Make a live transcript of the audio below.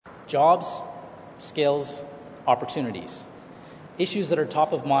Jobs, skills, opportunities. Issues that are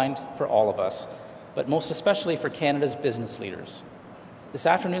top of mind for all of us, but most especially for Canada's business leaders. This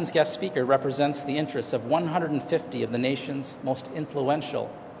afternoon's guest speaker represents the interests of 150 of the nation's most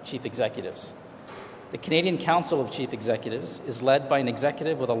influential chief executives. The Canadian Council of Chief Executives is led by an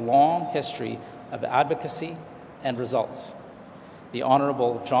executive with a long history of advocacy and results. The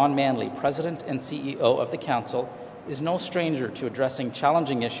Honourable John Manley, President and CEO of the Council, is no stranger to addressing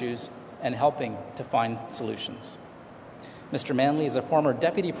challenging issues and helping to find solutions. Mr. Manley is a former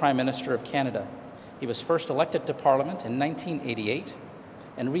Deputy Prime Minister of Canada. He was first elected to Parliament in 1988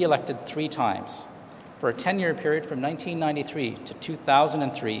 and re-elected 3 times. For a 10-year period from 1993 to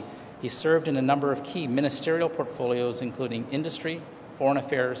 2003, he served in a number of key ministerial portfolios, including industry, foreign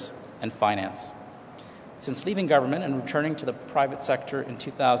affairs, and finance. Since leaving government and returning to the private sector in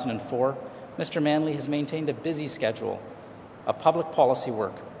 2004, Mr. Manley has maintained a busy schedule of public policy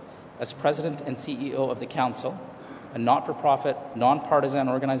work. As President and CEO of the Council, a not-for-profit, non-partisan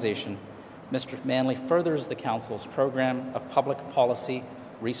organization, Mr. Manley furthers the Council's program of public policy,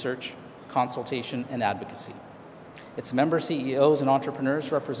 research, consultation, and advocacy. Its member CEOs and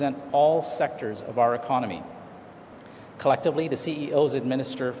entrepreneurs represent all sectors of our economy. Collectively, the CEOs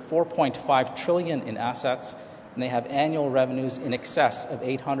administer $4.5 trillion in assets, and they have annual revenues in excess of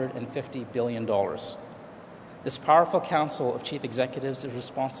 $850 billion. This powerful Council of Chief Executives is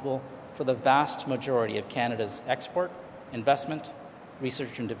responsible for the vast majority of Canada's export, investment,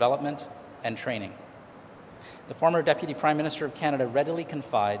 research and development, and training. The former Deputy Prime Minister of Canada readily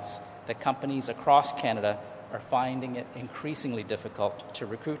confides that companies across Canada are finding it increasingly difficult to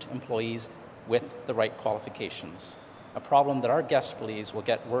recruit employees with the right qualifications, a problem that our guest believes will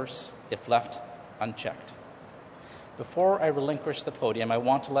get worse if left unchecked. Before I relinquish the podium, I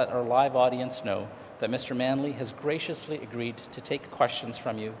want to let our live audience know that Mr. Manley has graciously agreed to take questions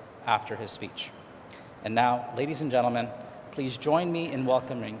from you after his speech. And now, ladies and gentlemen, please join me in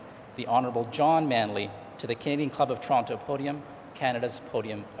welcoming the Honourable John Manley to the Canadian Club of Toronto podium, Canada's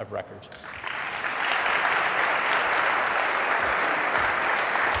podium of record.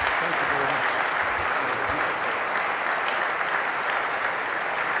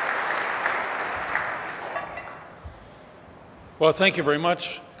 Well, thank you very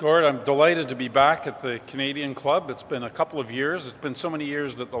much, Gord. I'm delighted to be back at the Canadian Club. It's been a couple of years. It's been so many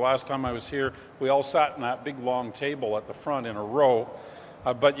years that the last time I was here, we all sat in that big long table at the front in a row.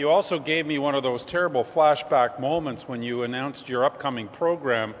 But you also gave me one of those terrible flashback moments when you announced your upcoming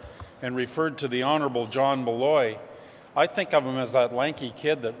program and referred to the Honourable John Malloy. I think of him as that lanky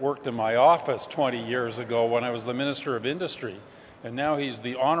kid that worked in my office 20 years ago when I was the Minister of Industry. And now he's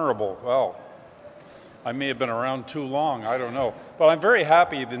the Honourable. Well, I may have been around too long, I don't know. But I'm very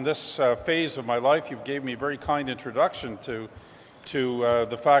happy in this phase of my life. You gave me a very kind introduction to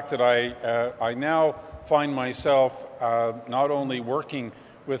the fact that I now find myself not only working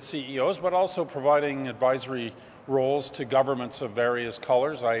with CEOs, but also providing advisory roles to governments of various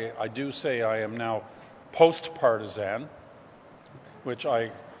colors. I do say I am now post-partisan, which I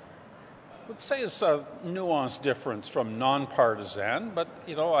would say is a nuanced difference from non-partisan, but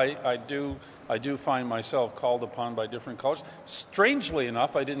you know, I do find myself called upon by different colors. Strangely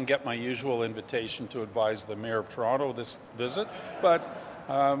enough, I didn't get my usual invitation to advise the Mayor of Toronto this visit, but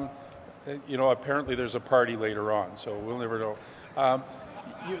you know, apparently there's a party later on, so we'll never know.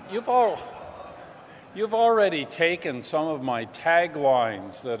 You've already taken some of my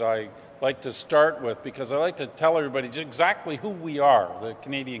taglines that I like to start with, because I like to tell everybody just exactly who we are, the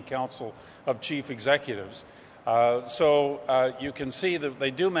Canadian Council of Chief Executives. So you can see that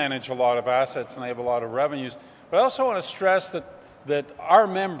they do manage a lot of assets and they have a lot of revenues. But I also want to stress that our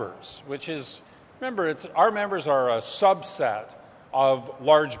members, our members are a subset of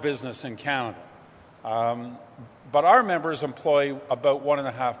large business in Canada. But our members employ about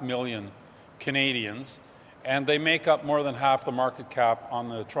 1.5 million Canadians, and they make up more than half the market cap on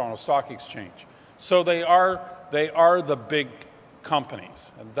the Toronto Stock Exchange. So they are the big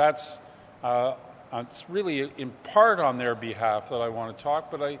companies, and that's it's really in part on their behalf that I want to talk.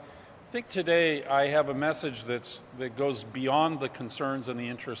 But I think today I have a message that goes beyond the concerns and the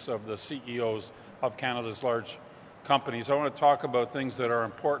interests of the CEOs of Canada's large companies. I want to talk about things that are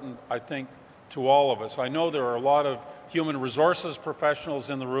important, I think, to all of us. I know there are a lot of human resources professionals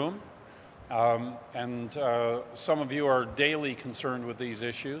in the room, and some of you are daily concerned with these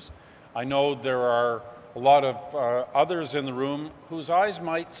issues. I know there are a lot of others in the room whose eyes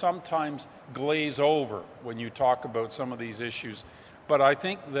might sometimes glaze over when you talk about some of these issues, but I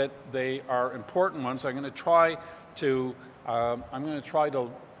think that they are important ones. I'm going to try to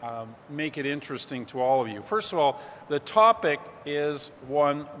make it interesting to all of you. First of all, the topic is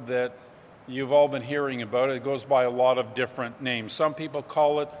one that you've all been hearing about. It goes by a lot of different names. Some people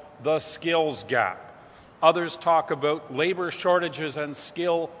call it the skills gap. Others talk about labor shortages and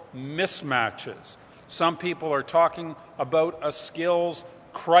skill mismatches. Some people are talking about a skills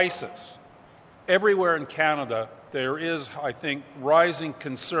crisis. Everywhere in Canada, there is, I think, rising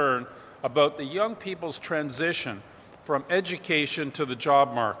concern about the young people's transition from education to the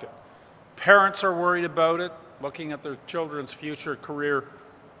job market. Parents are worried about it, looking at their children's future career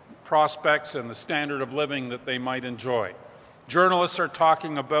prospects and the standard of living that they might enjoy. Journalists are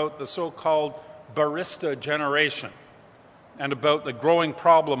talking about the so-called barista generation and about the growing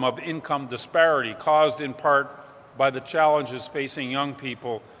problem of income disparity caused in part by the challenges facing young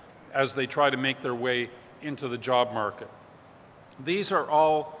people as they try to make their way into the job market. These are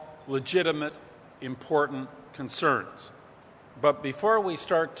all legitimate, important concerns. But before we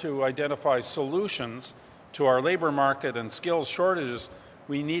start to identify solutions to our labor market and skills shortages,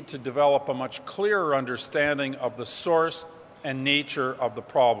 we need to develop a much clearer understanding of the source and nature of the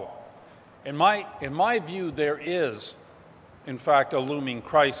problem. In my view, there is, in fact, a looming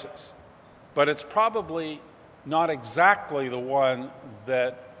crisis, but it's probably not exactly the one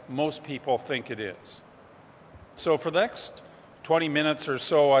that most people think it is. So for the next 20 minutes or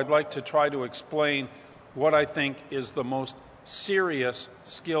so, I'd like to try to explain what I think is the most serious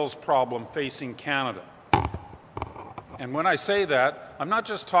skills problem facing Canada. And when I say that, I'm not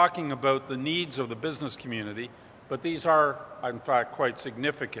just talking about the needs of the business community, but these are, in fact, quite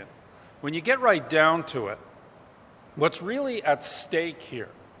significant. When you get right down to it, what's really at stake here,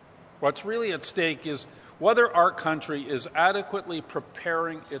 is whether our country is adequately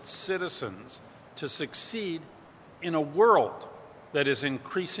preparing its citizens to succeed in a world that is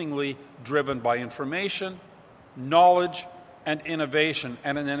increasingly driven by information, knowledge, and innovation,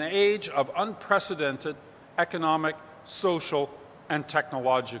 and in an age of unprecedented economic, social, and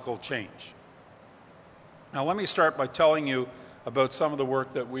technological change. Now, let me start by telling you about some of the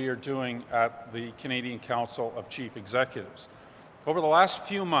work that we are doing at the Canadian Council of Chief Executives. Over the last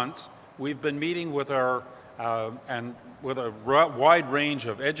few months, we've been meeting with a wide range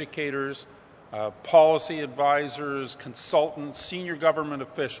of educators, policy advisors, consultants, senior government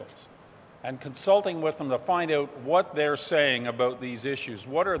officials, and consulting with them to find out what they're saying about these issues.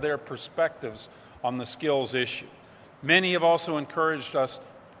 What are their perspectives on the skills issue? Many have also encouraged us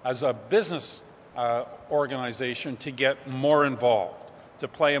as a business organization to get more involved, to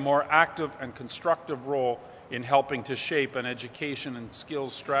play a more active and constructive role in helping to shape an education and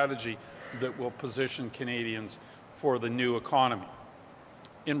skills strategy that will position Canadians for the new economy.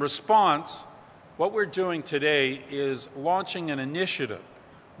 In response, what we're doing today is launching an initiative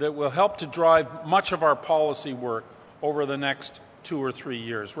that will help to drive much of our policy work over the next 2 or 3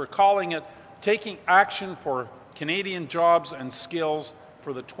 years. We're calling it Taking Action for Canadian Jobs and Skills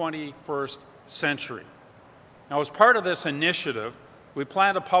for the 21st Century. Now, as part of this initiative, we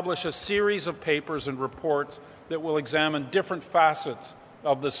plan to publish a series of papers and reports that will examine different facets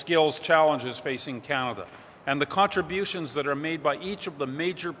of the skills challenges facing Canada and the contributions that are made by each of the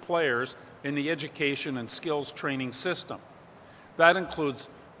major players in the education and skills training system. That includes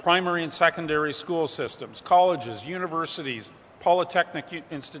primary and secondary school systems, colleges, universities, polytechnic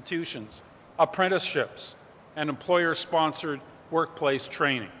institutions, apprenticeships, and employer-sponsored workplace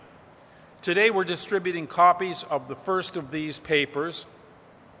training. Today we're distributing copies of the first of these papers,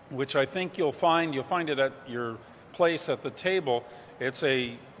 which I think you'll find it at your place at the table. It's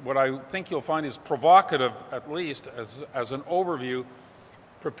what I think you'll find is provocative, at least as an overview,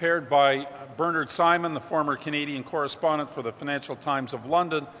 prepared by Bernard Simon, the former Canadian correspondent for the Financial Times of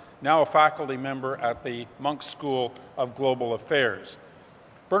London, now a faculty member at the Monk School of Global Affairs.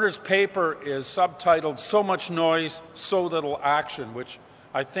 Bernard's paper is subtitled "So Much Noise, So Little Action," which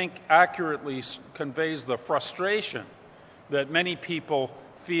I think accurately conveys the frustration that many people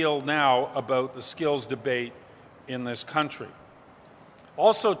feel now about the skills debate in this country.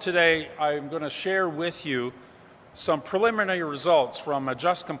 Also today, I'm going to share with you some preliminary results from a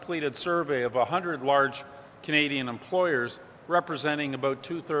just completed survey of 100 large Canadian employers representing about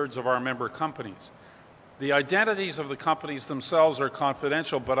 2/3 of our member companies. The identities of the companies themselves are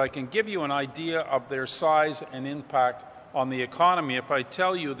confidential, but I can give you an idea of their size and impact on the economy if I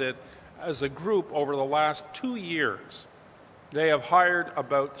tell you that as a group over the last 2 years, they have hired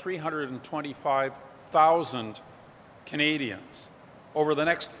about 325,000 Canadians. Over the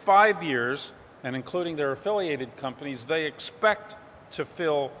next 5 years, and including their affiliated companies, they expect to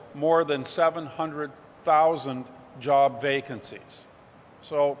fill more than 700,000 job vacancies.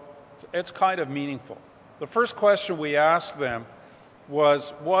 So it's kind of meaningful. The first question we asked them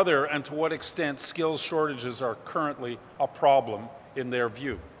was whether and to what extent skills shortages are currently a problem in their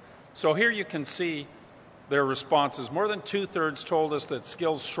view. So here you can see their responses. More than 2/3 told us that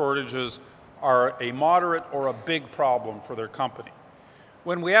skills shortages are a moderate or a big problem for their company.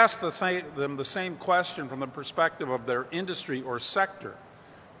 When we asked them the same question from the perspective of their industry or sector,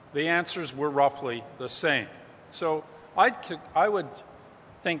 the answers were roughly the same. So I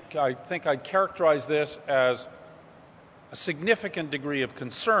think I'd characterize this as a significant degree of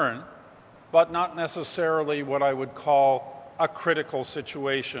concern, but not necessarily what I would call a critical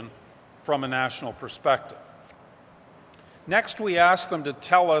situation from a national perspective. Next, we asked them to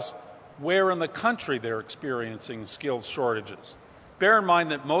tell us where in the country they're experiencing skills shortages. Bear in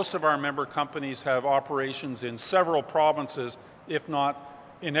mind that most of our member companies have operations in several provinces, if not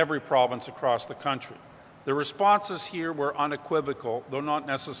in every province across the country. The responses here were unequivocal, though not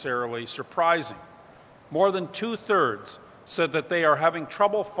necessarily surprising. More than 2/3 said that they are having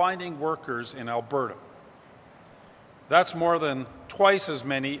trouble finding workers in Alberta. That's more than twice as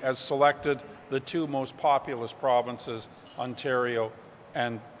many as selected the two most populous provinces, Ontario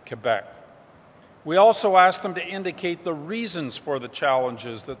and Quebec. We also asked them to indicate the reasons for the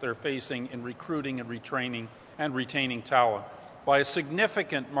challenges that they're facing in recruiting and retraining and retaining talent. By a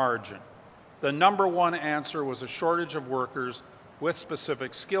significant margin, the number one answer was a shortage of workers with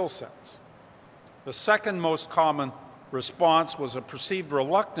specific skill sets. The second most common response was a perceived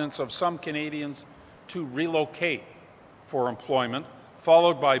reluctance of some Canadians to relocate for employment,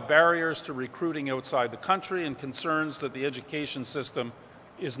 followed by barriers to recruiting outside the country and concerns that the education system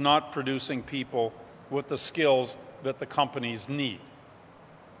is not producing people with the skills that the companies need.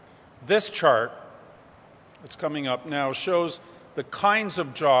 This chart, that's coming up now, shows the kinds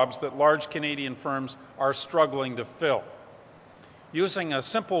of jobs that large Canadian firms are struggling to fill. Using a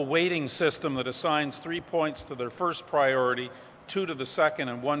simple weighting system that assigns 3 points to their first priority, 2 to the second,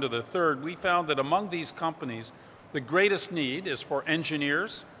 and 1 to the third, we found that among these companies, the greatest need is for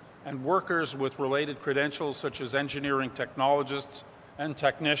engineers and workers with related credentials such as engineering technologists and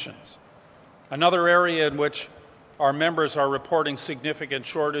technicians. Another area in which our members are reporting significant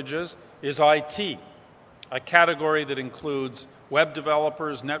shortages is IT, a category that includes web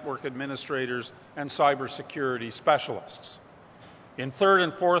developers, network administrators, and cybersecurity specialists. In third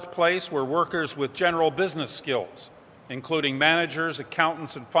and fourth place were workers with general business skills, including managers,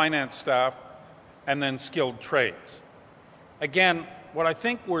 accountants, and finance staff, and then skilled trades. Again, what I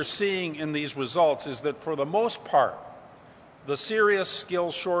think we're seeing in these results is that for the most part, the serious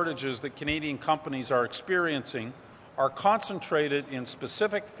skill shortages that Canadian companies are experiencing are concentrated in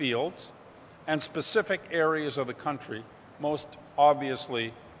specific fields and specific areas of the country, most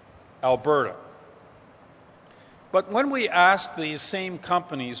obviously Alberta. But when we asked these same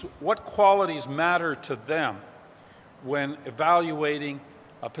companies what qualities matter to them when evaluating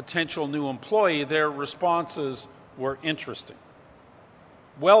a potential new employee, their responses were interesting.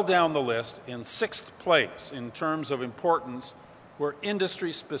 Well down the list, in 6th place in terms of importance, were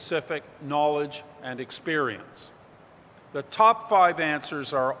industry-specific knowledge and experience. The top 5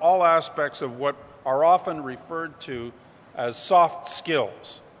 answers are all aspects of what are often referred to as soft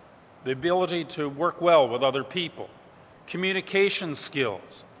skills: the ability to work well with other people, communication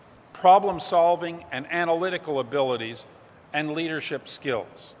skills, problem-solving and analytical abilities, and leadership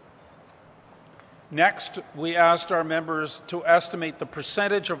skills. Next, we asked our members to estimate the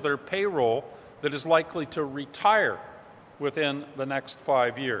percentage of their payroll that is likely to retire within the next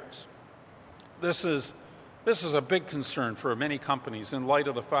 5 years. This is a big concern for many companies in light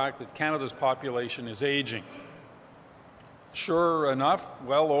of the fact that Canada's population is aging. Sure enough,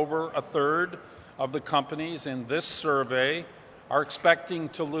 well over a third of the companies in this survey are expecting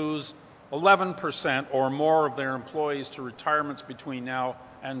to lose 11% or more of their employees to retirements between now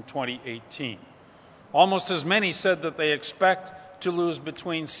and 2018. Almost as many said that they expect to lose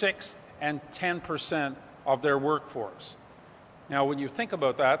between 6 and 10% of their workforce. Now, when you think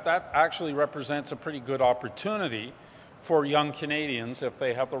about that, that actually represents a pretty good opportunity for young Canadians if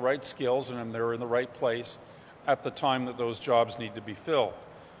they have the right skills and they're in the right place at the time that those jobs need to be filled.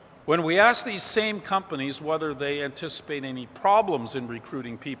 When we ask these same companies whether they anticipate any problems in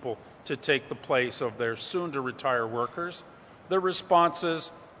recruiting people to take the place of their soon-to-retire workers, the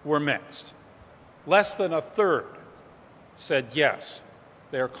responses were mixed. Less than a third said yes,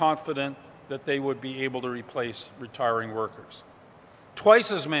 they are confident that they would be able to replace retiring workers.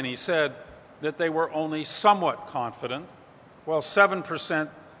 Twice as many said that they were only somewhat confident, while 7%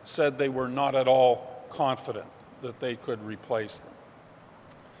 said they were not at all confident that they could replace them.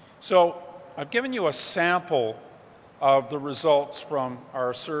 So I've given you a sample of the results from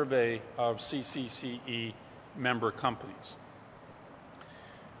our survey of CCCE member companies.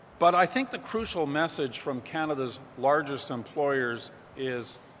 But I think the crucial message from Canada's largest employers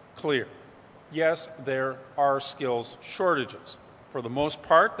is clear. Yes, there are skills shortages. For the most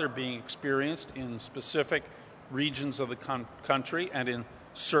part, they're being experienced in specific regions of the country and in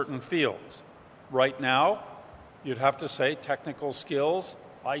certain fields. Right now, you'd have to say technical skills,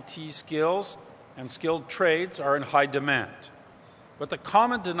 IT skills, and skilled trades are in high demand. But the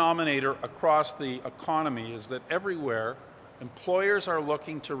common denominator across the economy is that everywhere, employers are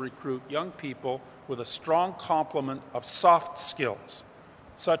looking to recruit young people with a strong complement of soft skills,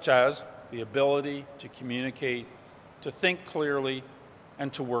 such as the ability to communicate, to think clearly,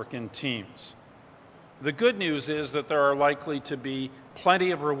 and to work in teams. The good news is that there are likely to be plenty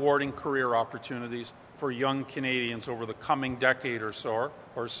of rewarding career opportunities for young Canadians over the coming decade or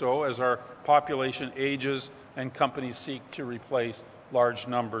so as our population ages and companies seek to replace large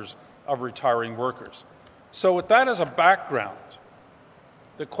numbers of retiring workers. So with that as a background,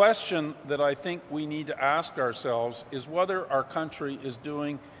 the question that I think we need to ask ourselves is whether our country is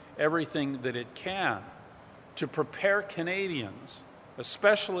doing everything that it can to prepare Canadians,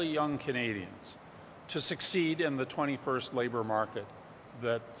 especially young Canadians, to succeed in the 21st labor market,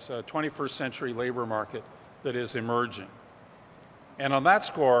 that 21st century labor market that is emerging. And on that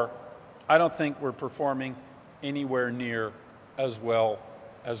score, I don't think we're performing anywhere near as well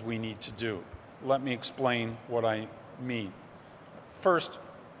as we need to do. Let me explain what I mean. First,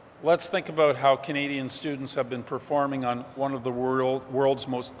 let's think about how Canadian students have been performing on one of the world's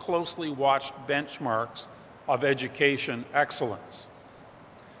most closely watched benchmarks of education excellence.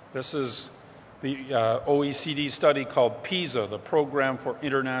 This is the OECD study called PISA, the Program for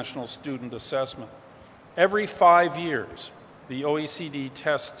International Student Assessment. Every 5 years, the OECD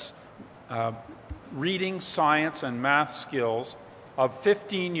tests reading, science, and math skills of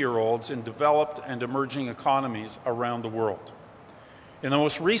 15-year-olds in developed and emerging economies around the world. In the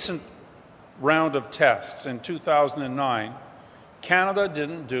most recent round of tests in 2009, Canada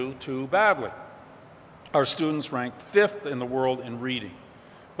didn't do too badly. Our students ranked 5th in the world in reading,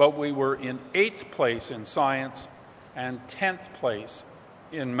 but we were in 8th place in science and 10th place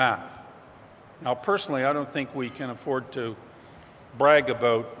in math. Now, personally, I don't think we can afford to brag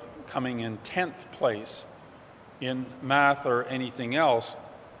about coming in 10th place in math or anything else.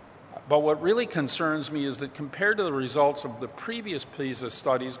 But what really concerns me is that compared to the results of the previous PISA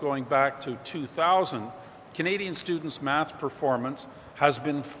studies going back to 2000, Canadian students' math performance has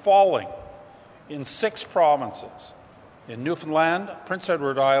been falling in 6 provinces: in Newfoundland, Prince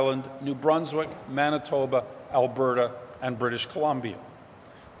Edward Island, New Brunswick, Manitoba, Alberta, and British Columbia.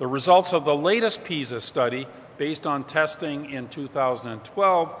 The results of the latest PISA study, based on testing in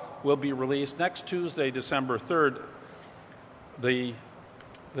 2012, will be released next Tuesday, December 3rd. The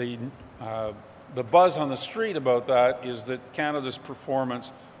buzz on the street about that is that Canada's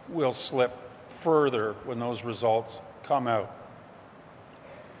performance will slip further when those results come out.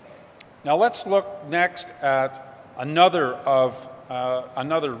 Now let's look next at another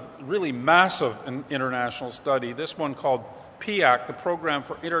really massive international study, this one called PIAC, the Program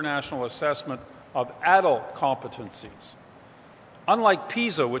for International Assessment of Adult Competencies. Unlike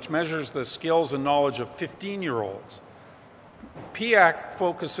PISA, which measures the skills and knowledge of 15-year-olds, PIAC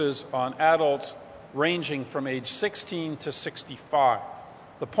focuses on adults ranging from age 16 to 65.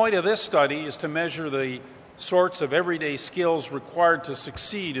 The point of this study is to measure the sorts of everyday skills required to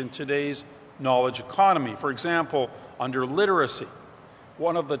succeed in today's knowledge economy. For example, under literacy,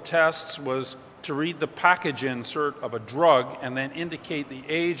 one of the tests was to read the package insert of a drug and then indicate the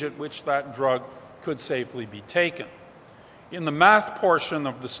age at which that drug could safely be taken. In the math portion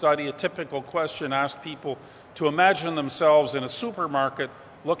of the study, a typical question asked people to imagine themselves in a supermarket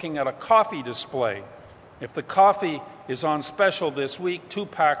looking at a coffee display. If the coffee is on special this week, 2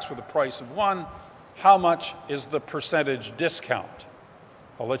 packs for the price of 1, how much is the percentage discount?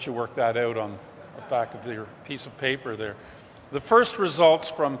 I'll let you work that out on the back of your piece of paper there. The first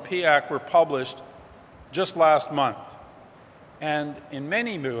results from PIAC were published just last month, and in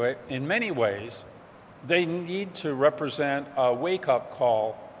many ways, they need to represent a wake-up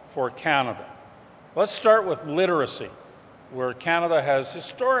call for Canada. Let's start with literacy, where Canada has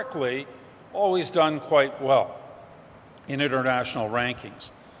historically always done quite well in international rankings.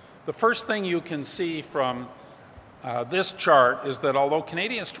 The first thing you can see from this chart is that although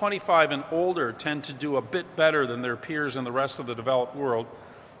Canadians 25 and older tend to do a bit better than their peers in the rest of the developed world,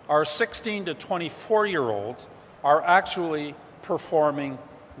 our 16 to 24-year-olds are actually performing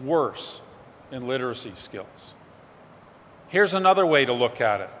worse in literacy skills. Here's another way to look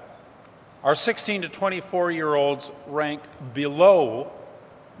at it. Our 16 to 24-year-olds rank below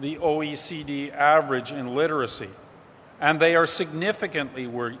the OECD average in literacy, and they are significantly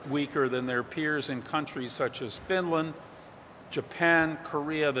weaker than their peers in countries such as Finland, Japan,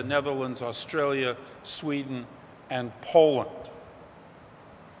 Korea, the Netherlands, Australia, Sweden, and Poland.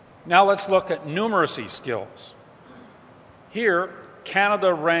 Now let's look at numeracy skills. Here,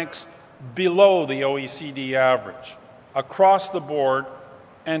 Canada ranks below the OECD average across the board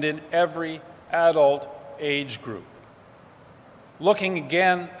and in every adult age group. Looking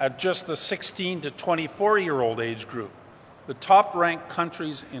again at just the 16 to 24-year-old age group, the top-ranked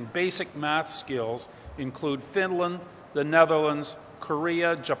countries in basic math skills include Finland, the Netherlands,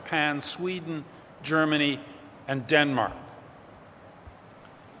 Korea, Japan, Sweden, Germany, and Denmark.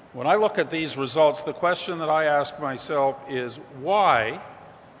 When I look at these results, the question that I ask myself is why,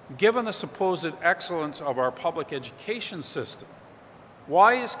 given the supposed excellence of our public education system,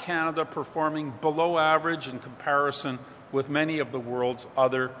 why is Canada performing below average in comparison with many of the world's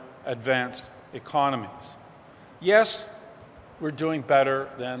other advanced economies? Yes, we're doing better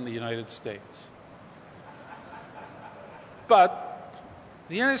than the United States. But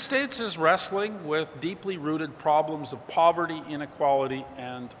the United States is wrestling with deeply rooted problems of poverty, inequality,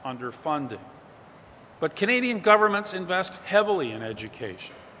 and underfunding. But Canadian governments invest heavily in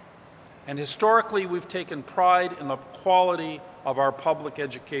education. And historically, we've taken pride in the quality of our public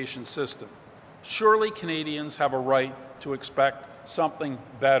education system. Surely Canadians have a right to expect something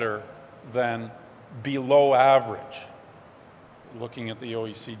better than below average, looking at the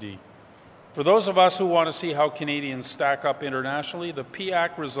OECD. For those of us who want to see how Canadians stack up internationally, the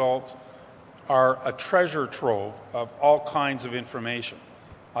PIAAC results are a treasure trove of all kinds of information.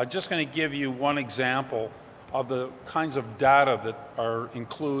 I'm just going to give you one example of the kinds of data that are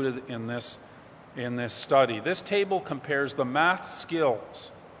included in this study. This table compares the math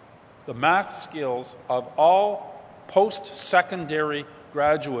skills of all post-secondary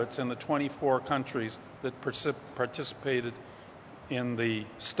graduates in the 24 countries that participated in the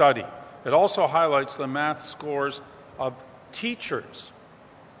study. It also highlights the math scores of teachers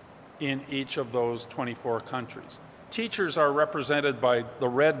in each of those 24 countries. Teachers are represented by the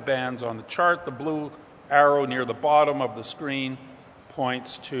red bands on the chart. The blue arrow near the bottom of the screen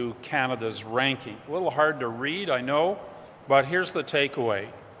points to Canada's ranking. A little hard to read, I know, but here's the takeaway.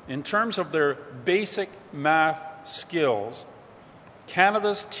 In terms of their basic math skills,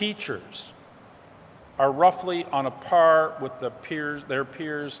 Canada's teachers are roughly on a par with their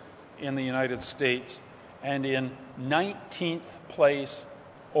peers in the United States and in 19th place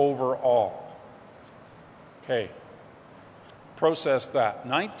overall. Okay, process that.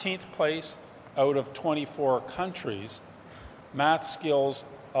 19th place out of 24 countries, math skills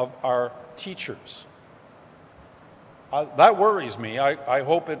of our teachers. That worries me. I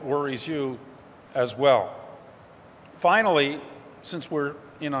hope it worries you as well. Finally, since we're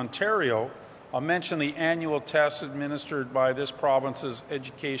in Ontario, I'll mention the annual tests administered by this province's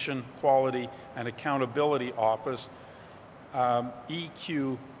Education, Quality and Accountability Office,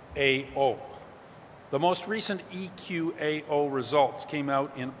 EQAO. The most recent EQAO results came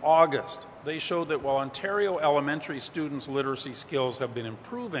out in August. They showed that while Ontario elementary students' literacy skills have been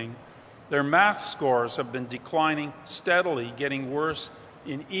improving, their math scores have been declining steadily, getting worse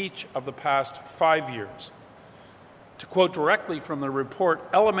in each of the past 5 years. To quote directly from the report,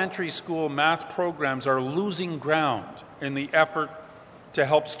 elementary school math programs are losing ground in the effort to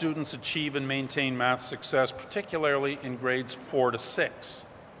help students achieve and maintain math success, particularly in grades 4 to 6.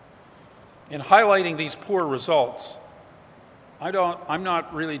 In highlighting these poor results, I'm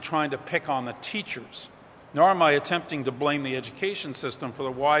not really trying to pick on the teachers, nor am I attempting to blame the education system for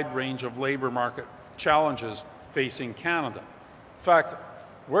the wide range of labor market challenges facing Canada. In fact,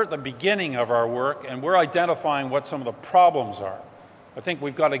 we're at the beginning of our work, and we're identifying what some of the problems are. I think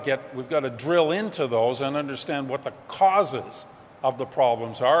we've got to drill into those and understand what the causes of the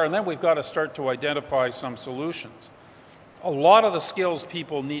problems are, and then we've got to start to identify some solutions. A lot of the skills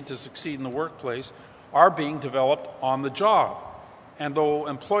people need to succeed in the workplace are being developed on the job, and through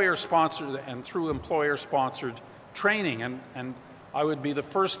employer-sponsored training, and I would be the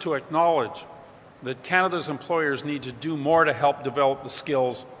first to acknowledge that Canada's employers need to do more to help develop the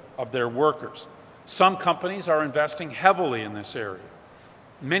skills of their workers. Some companies are investing heavily in this area.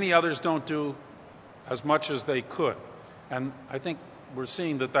 Many others don't do as much as they could. And I think we're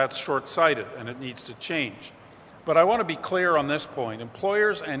seeing that that's short-sighted and it needs to change. But I want to be clear on this point.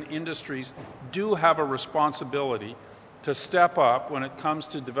 Employers and industries do have a responsibility to step up when it comes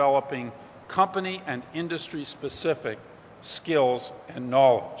to developing company and industry-specific skills and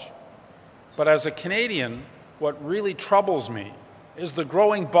knowledge. But as a Canadian, what really troubles me is the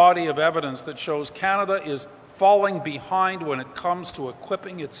growing body of evidence that shows Canada is falling behind when it comes to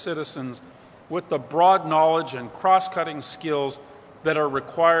equipping its citizens with the broad knowledge and cross-cutting skills that are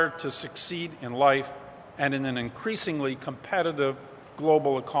required to succeed in life and in an increasingly competitive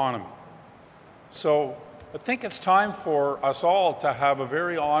global economy. So I think it's time for us all to have a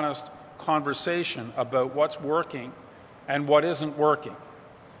very honest conversation about what's working and what isn't working.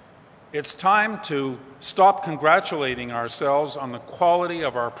 It's time to stop congratulating ourselves on the quality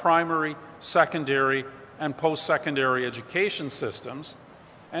of our primary, secondary, and post-secondary education systems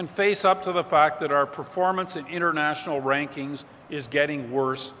and face up to the fact that our performance in international rankings is getting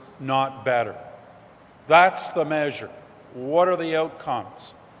worse, not better. That's the measure. What are the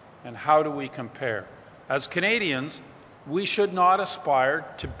outcomes? And how do we compare? As Canadians, we should not aspire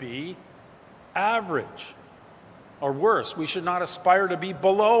to be average. Or worse, we should not aspire to be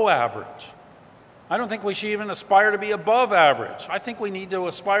below average. I don't think we should even aspire to be above average. I think we need to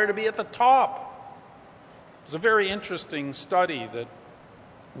aspire to be at the top. There's a very interesting study that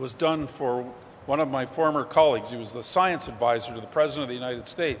was done for one of my former colleagues. He was the science advisor to the President of the United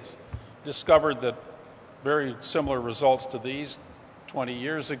States. Discovered that very similar results to these 20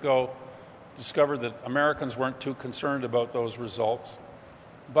 years ago. Discovered that Americans weren't too concerned about those results.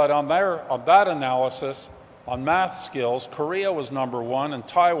 But on that analysis, on math skills, Korea was number 1 and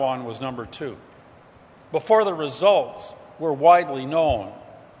Taiwan was number 2. Before the results were widely known,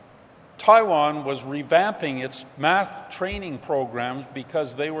 Taiwan was revamping its math training programs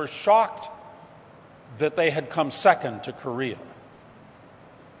because they were shocked that they had come second to Korea.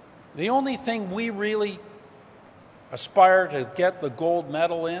 The only thing we really aspire to get the gold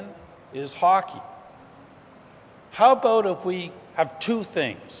medal in is hockey. How about if we have two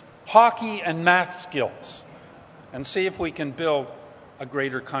things, hockey and math skills, and see if we can build a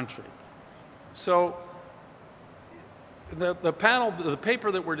greater country? So the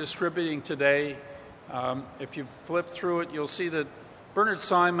paper that we're distributing today, if you flip through it, you'll see that Bernard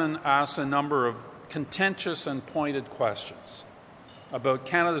Simon asks a number of contentious and pointed questions about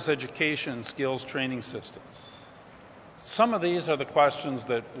Canada's education and skills training systems. Some of these are the questions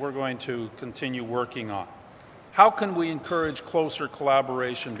that we're going to continue working on. How can we encourage closer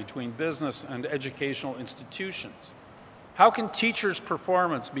collaboration between business and educational institutions? How can teachers'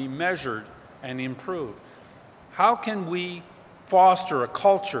 performance be measured and improved? How can we foster a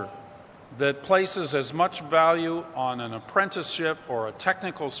culture that places as much value on an apprenticeship or a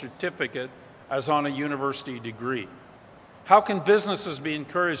technical certificate as on a university degree? How can businesses be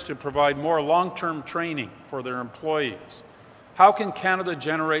encouraged to provide more long-term training for their employees? How can Canada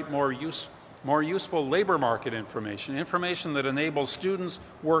generate more useful labor market information that enables students,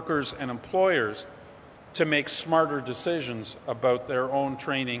 workers, and employers to make smarter decisions about their own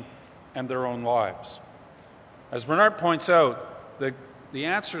training and their own lives? As Bernard points out, the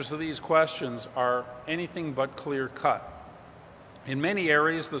answers to these questions are anything but clear-cut. In many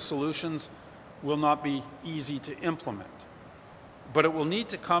areas, the solutions will not be easy to implement. But we need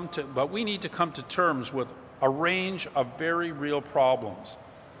to come to terms with a range of very real problems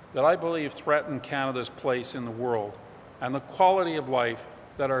that I believe threaten Canada's place in the world and the quality of life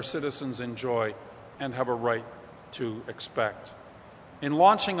that our citizens enjoy and have a right to expect. In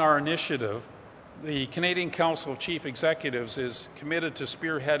launching our initiative, the Canadian Council of Chief Executives is committed to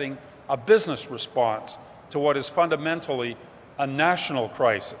spearheading a business response to what is fundamentally a national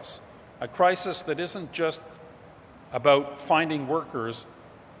crisis, a crisis that isn't just about finding workers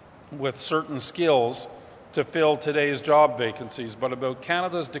with certain skills to fill today's job vacancies, but about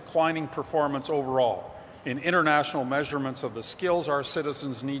Canada's declining performance overall in international measurements of the skills our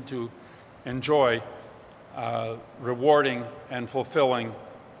citizens need to enjoy rewarding and fulfilling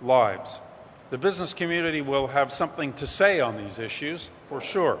lives. The business community will have something to say on these issues, for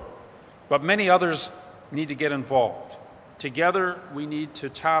sure, but many others need to get involved. Together, we need to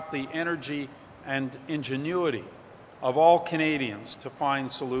tap the energy and ingenuity of all Canadians to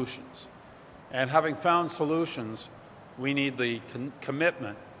find solutions. And having found solutions, we need the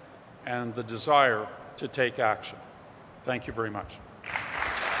commitment and the desire to take action. Thank you very much.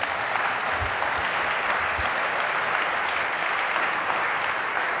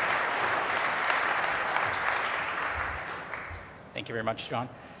 Thank you very much, John.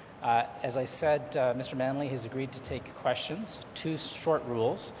 As I said, Mr. Manley has agreed to take questions. 2 short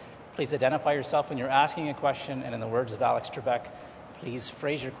rules. Please identify yourself when you're asking a question, and in the words of Alex Trebek, please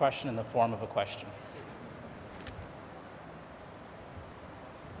phrase your question in the form of a question.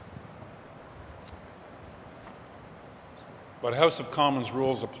 But House of Commons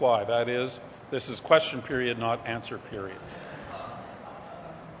rules apply. That is, this is question period, not answer period.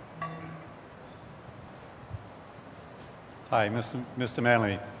 Hi, Mr.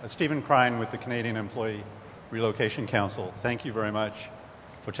 Manley. Stephen Crine with the Canadian Employee Relocation Council. Thank you very much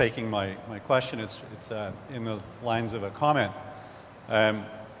for taking my question. It's in the lines of a comment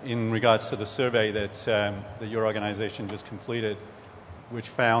in regards to the survey that your organization just completed, which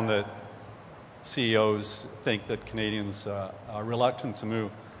found that CEOs think that Canadians are reluctant to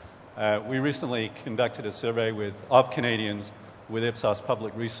move. We recently conducted a survey of Canadians with Ipsos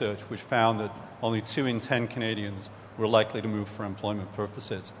Public Research, which found that only 2 in 10 Canadians were likely to move for employment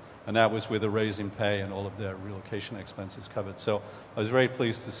purposes, and that was with a raise in pay and all of their relocation expenses covered. So I was very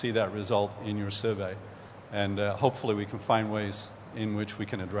pleased to see that result in your survey, and hopefully we can find ways in which we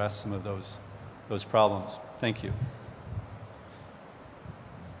can address some of those problems. Thank you.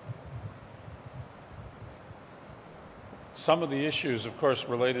 Some of the issues, of course,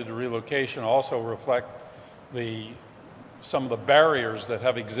 related to relocation also reflect some of the barriers that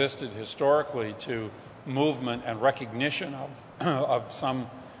have existed historically to movement and recognition of some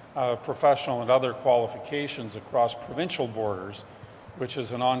professional and other qualifications across provincial borders, which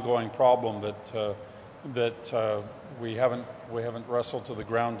is an ongoing problem that we haven't wrestled to the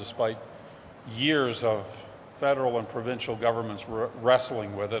ground despite years of federal and provincial governments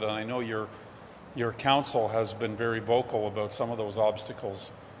wrestling with it. And I know your council has been very vocal about some of those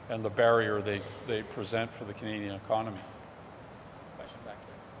obstacles and the barrier they present for the Canadian economy.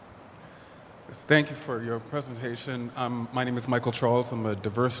 Thank you for your presentation. My name is Michael Charles. I'm a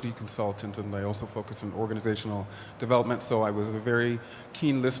diversity consultant, and I also focus on organizational development, so I was a very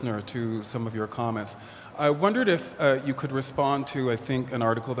keen listener to some of your comments. I wondered if you could respond to, I think, an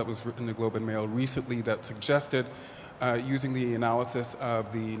article that was written in the Globe and Mail recently that suggested using the analysis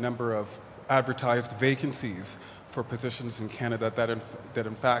of the number of advertised vacancies for positions in Canada that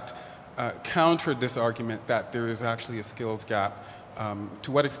in fact countered this argument that there is actually a skills gap.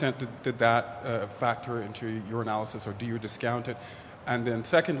 To what extent did that factor into your analysis, or do you discount it? And then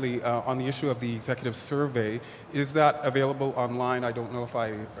secondly, on the issue of the executive survey, is that available online? I don't know if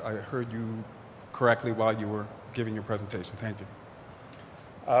I heard you correctly while you were giving your presentation. Thank you.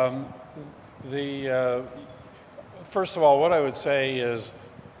 First of all, what I would say is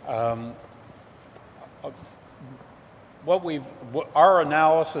our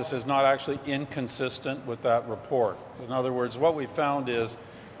analysis is not actually inconsistent with that report. In other words, what we found is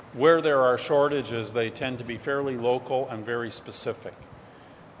where there are shortages, they tend to be fairly local and very specific.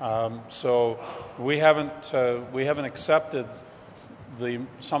 So we haven't accepted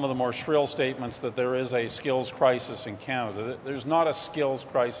some of the more shrill statements that there is a skills crisis in Canada. There's not a skills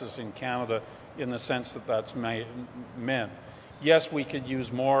crisis in Canada in the sense that that's meant. Yes, we could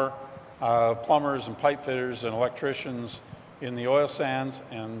use more plumbers and pipe fitters and electricians in the oil sands,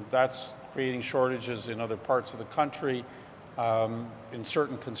 and that's creating shortages in other parts of the country. In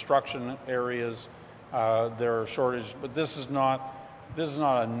certain construction areas, there are shortages, but this is not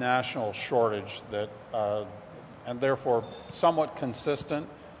a national shortage that, and therefore somewhat consistent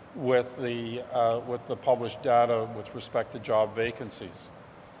with the published data with respect to job vacancies.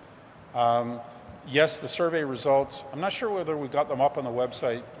 Yes, the survey results, I'm not sure whether we got them up on the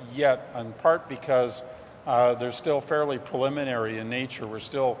website yet, in part because they're still fairly preliminary in nature. We're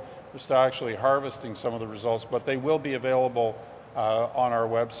still actually harvesting some of the results, but they will be available on our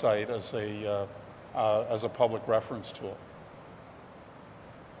website as a public reference tool.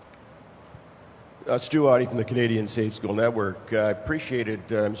 Stu Oddie from the Canadian Safe School Network. I appreciated,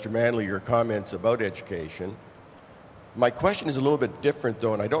 Mr. Manley, your comments about education. My question is a little bit different,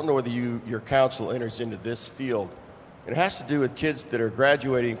 though, and I don't know whether your council enters into this field. It has to do with kids that are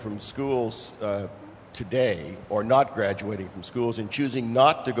graduating from schools today, or not graduating from schools, and choosing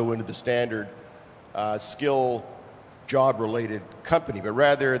not to go into the standard skill job-related company, but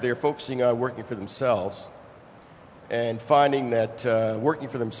rather they're focusing on working for themselves and finding that working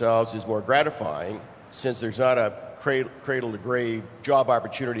for themselves is more gratifying since there's not a cradle-to-grave job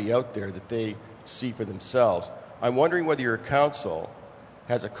opportunity out there that they see for themselves. I'm wondering whether your council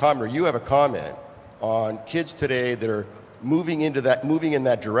has a comment, or you have a comment, on kids today that are moving in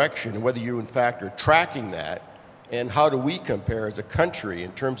that direction, and whether you in fact are tracking that, and how do we compare as a country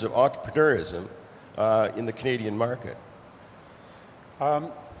in terms of entrepreneurism in the Canadian market?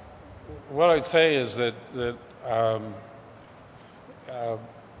 What I'd say is that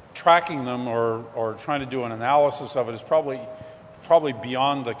tracking them or trying to do an analysis of it is probably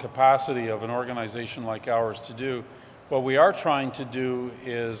beyond the capacity of an organization like ours to do. What we are trying to do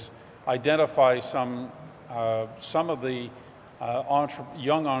is identify some of the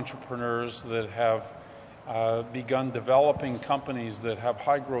young entrepreneurs that have begun developing companies that have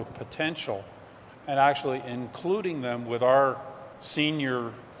high growth potential, and actually including them with our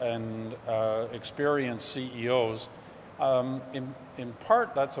senior and experienced CEOs in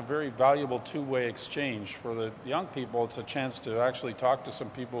part, that's a very valuable two-way exchange. For the young people, it's a chance to actually talk to some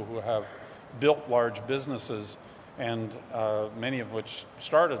people who have built large businesses, and many of which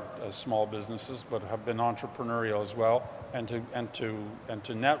started as small businesses but have been entrepreneurial as well, and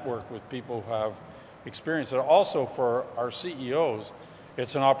to network with people who have experience. And also for our CEOs,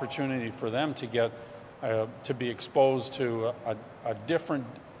 it's an opportunity for them to get to be exposed to a different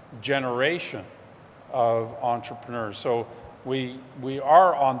generation of entrepreneurs. So we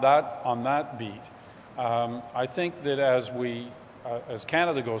are on that beat. I think that as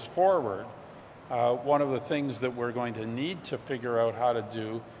Canada goes forward, one of the things that we're going to need to figure out how to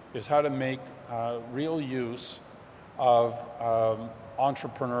do is how to make real use of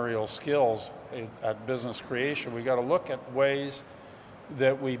entrepreneurial skills at business creation. We've got to look at ways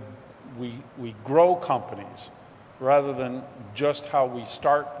that we grow companies rather than just how we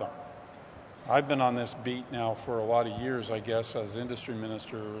start them. I've been on this beat now for a lot of years, I guess, as industry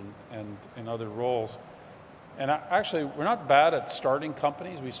minister and in other roles. And actually, we're not bad at starting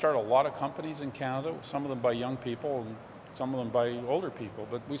companies. We start a lot of companies in Canada, some of them by young people and some of them by older people.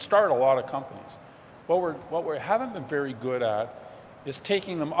 But we start a lot of companies. What we haven't been very good at is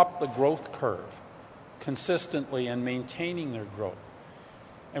taking them up the growth curve consistently and maintaining their growth.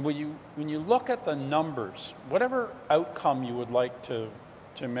 And when you look at the numbers, whatever outcome you would like to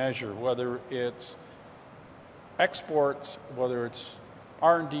measure, whether it's exports, whether it's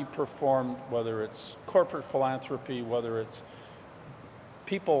R&D performed, whether it's corporate philanthropy, whether it's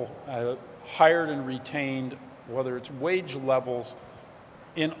people hired and retained, whether it's wage levels,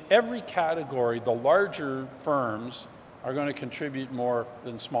 in every category, the larger firms are going to contribute more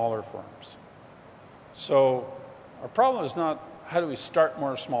than smaller firms. So our problem is not how do we start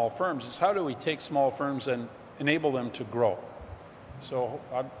more small firms, it's how do we take small firms and enable them to grow. So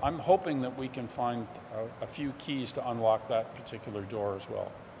I'm hoping that we can find a few keys to unlock that particular door as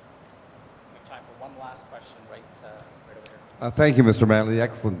well. We have time for one last question right over here. Thank you, Mr. Manley.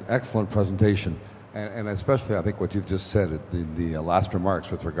 Excellent presentation. And especially, I think, what you've just said at the last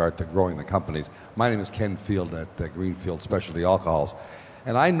remarks with regard to growing the companies. My name is Ken Field at Greenfield Specialty Alcohols.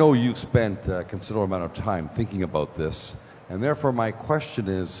 And I know you've spent a considerable amount of time thinking about this. And therefore, my question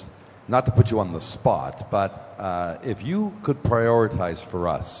is, not to put you on the spot, but if you could prioritize for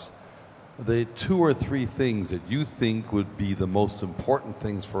us the 2 or 3 things that you think would be the most important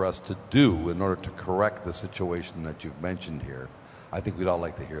things for us to do in order to correct the situation that you've mentioned here, I think we'd all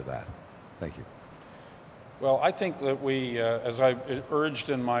like to hear that. Thank you. Well, I think that we, as I urged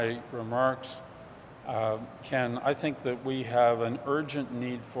in my remarks, Ken, I think that we have an urgent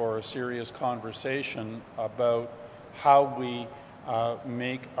need for a serious conversation about how we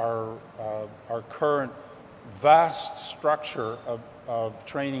make our current vast structure of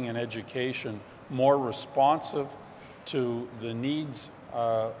training and education more responsive to the needs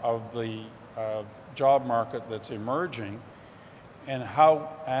of the job market that's emerging,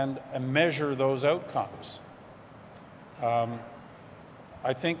 and measure those outcomes.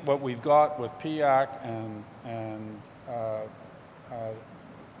 I think what we've got with PIAC and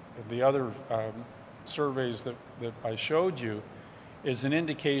the other surveys that I showed you is an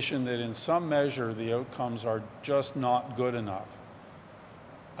indication that in some measure the outcomes are just not good enough.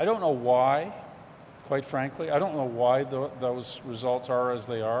 I don't know why, quite frankly. I don't know why those results are as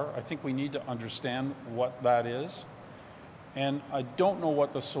they are. I think we need to understand what that is. And I don't know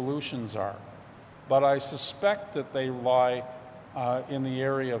what the solutions are. But I suspect that they lie in the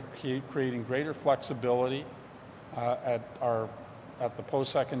area of creating greater flexibility at the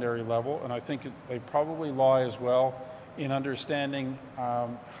post-secondary level, and I think they probably lie as well in understanding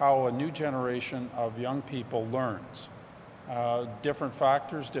how a new generation of young people learns. Different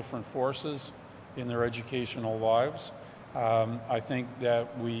factors, different forces in their educational lives. I think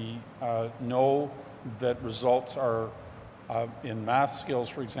that we know that results are in math skills,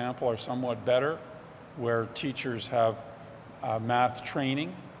 for example, are somewhat better where teachers have math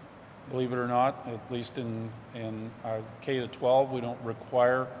training. Believe it or not, at least in K to 12, we don't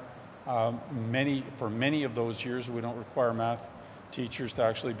require for many of those years, we don't require math teachers to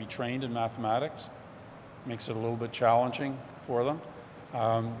actually be trained in mathematics. Makes it a little bit challenging for them.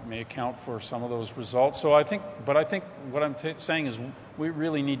 May account for some of those results. So I think what I'm saying is we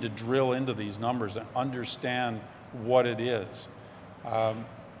really need to drill into these numbers and understand what it is.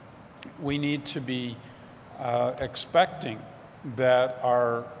 We need to be expecting that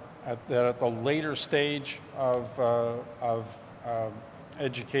at the later stage of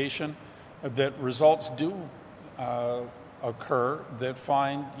education, that results do occur that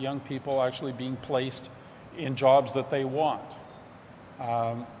find young people actually being placed in jobs that they want.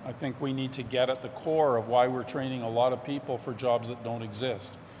 I think we need to get at the core of why we're training a lot of people for jobs that don't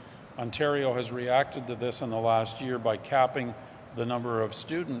exist. Ontario has reacted to this in the last year by capping the number of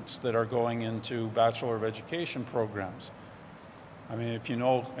students that are going into Bachelor of Education programs. I mean, if you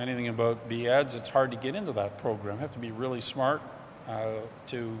know anything about BEds, it's hard to get into that program. You have to be really smart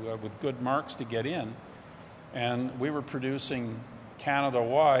with good marks to get in. And we were producing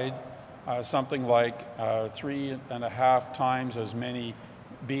Canada-wide something like 3.5 times as many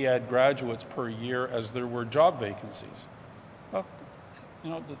BEd graduates per year as there were job vacancies. Well,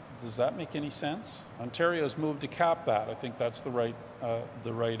 does that make any sense? Ontario's moved to cap that. I think that's the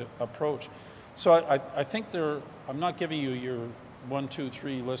right approach. So I think I'm not giving you your 1, 2,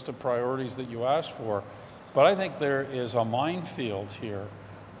 3 list of priorities that you asked for, but I think there is a minefield here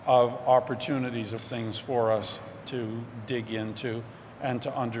of opportunities of things for us to dig into and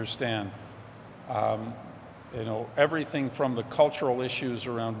to understand. Everything from the cultural issues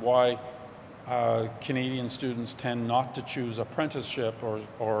around why Canadian students tend not to choose apprenticeship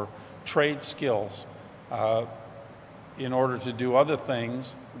or trade skills in order to do other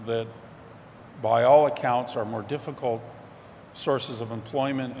things that, by all accounts, are more difficult sources of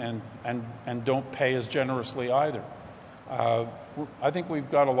employment and don't pay as generously either. I think we've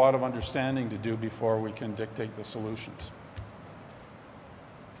got a lot of understanding to do before we can dictate the solutions.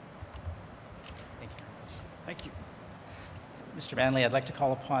 Thank you. Mr. Manley, I'd like to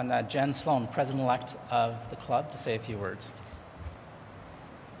call upon Jen Sloan, President-elect of the club, to say a few words.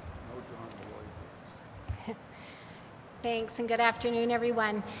 Thanks, and good afternoon,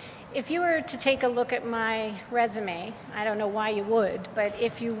 everyone. If you were to take a look at my resume, I don't know why you would, but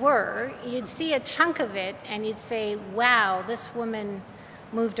if you were, you'd see a chunk of it and you'd say, wow, this woman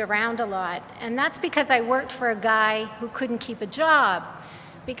moved around a lot. And that's because I worked for a guy who couldn't keep a job,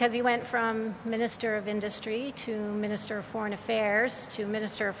 because he went from Minister of Industry to Minister of Foreign Affairs to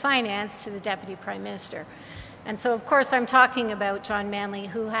Minister of Finance to the Deputy Prime Minister. And so, of course, I'm talking about John Manley,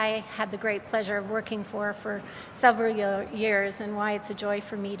 who I had the great pleasure of working for several years, and why it's a joy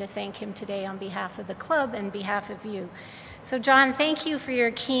for me to thank him today on behalf of the club and behalf of you. So, John, thank you for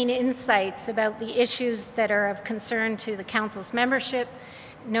your keen insights about the issues that are of concern to the Council's membership,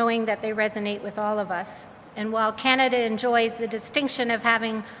 knowing that they resonate with all of us. And while Canada enjoys the distinction of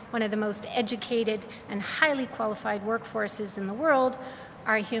having one of the most educated and highly qualified workforces in the world,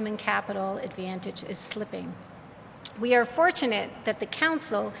 our human capital advantage is slipping. We are fortunate that the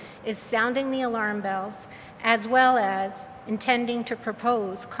Council is sounding the alarm bells, as well as intending to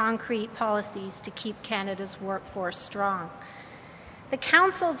propose concrete policies to keep Canada's workforce strong. The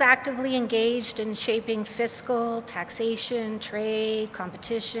Council is actively engaged in shaping fiscal, taxation, trade,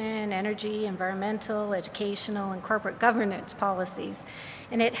 competition, energy, environmental, educational, and corporate governance policies,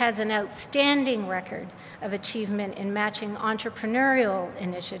 and it has an outstanding record of achievement in matching entrepreneurial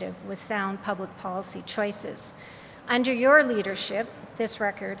initiative with sound public policy choices. Under your leadership, this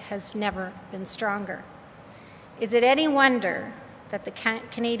record has never been stronger. Is it any wonder that the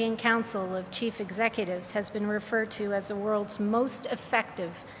Canadian Council of Chief Executives has been referred to as the world's most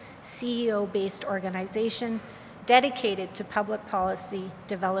effective CEO-based organization dedicated to public policy,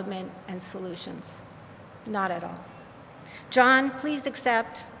 development, and solutions? Not at all. John, please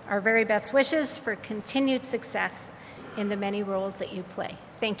accept our very best wishes for continued success in the many roles that you play.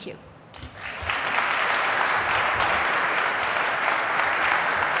 Thank you.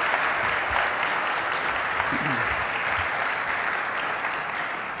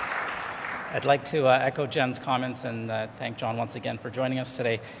 I'd like to echo Jen's comments and thank John once again for joining us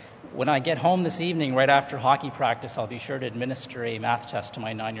today. When I get home this evening, right after hockey practice, I'll be sure to administer a math test to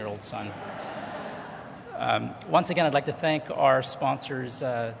my 9-year-old son. Once again, I'd like to thank our sponsors,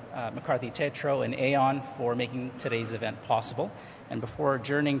 McCarthy Tétrault and Aon, for making today's event possible. And before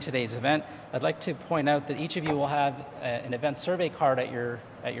adjourning today's event, I'd like to point out that each of you will have an event survey card at your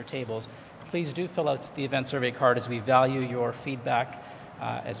tables. Please do fill out the event survey card, as we value your feedback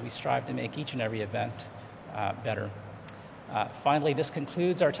as we strive to make each and every event better. Finally, this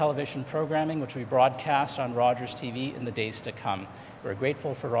concludes our television programming, which we broadcast on Rogers TV in the days to come. We're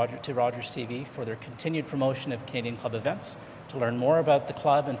grateful to Rogers TV for their continued promotion of Canadian Club events. To learn more about the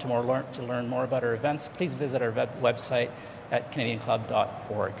club and to learn more about our events, please visit our website at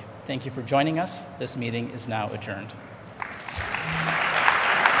canadianclub.org. Thank you for joining us. This meeting is now adjourned.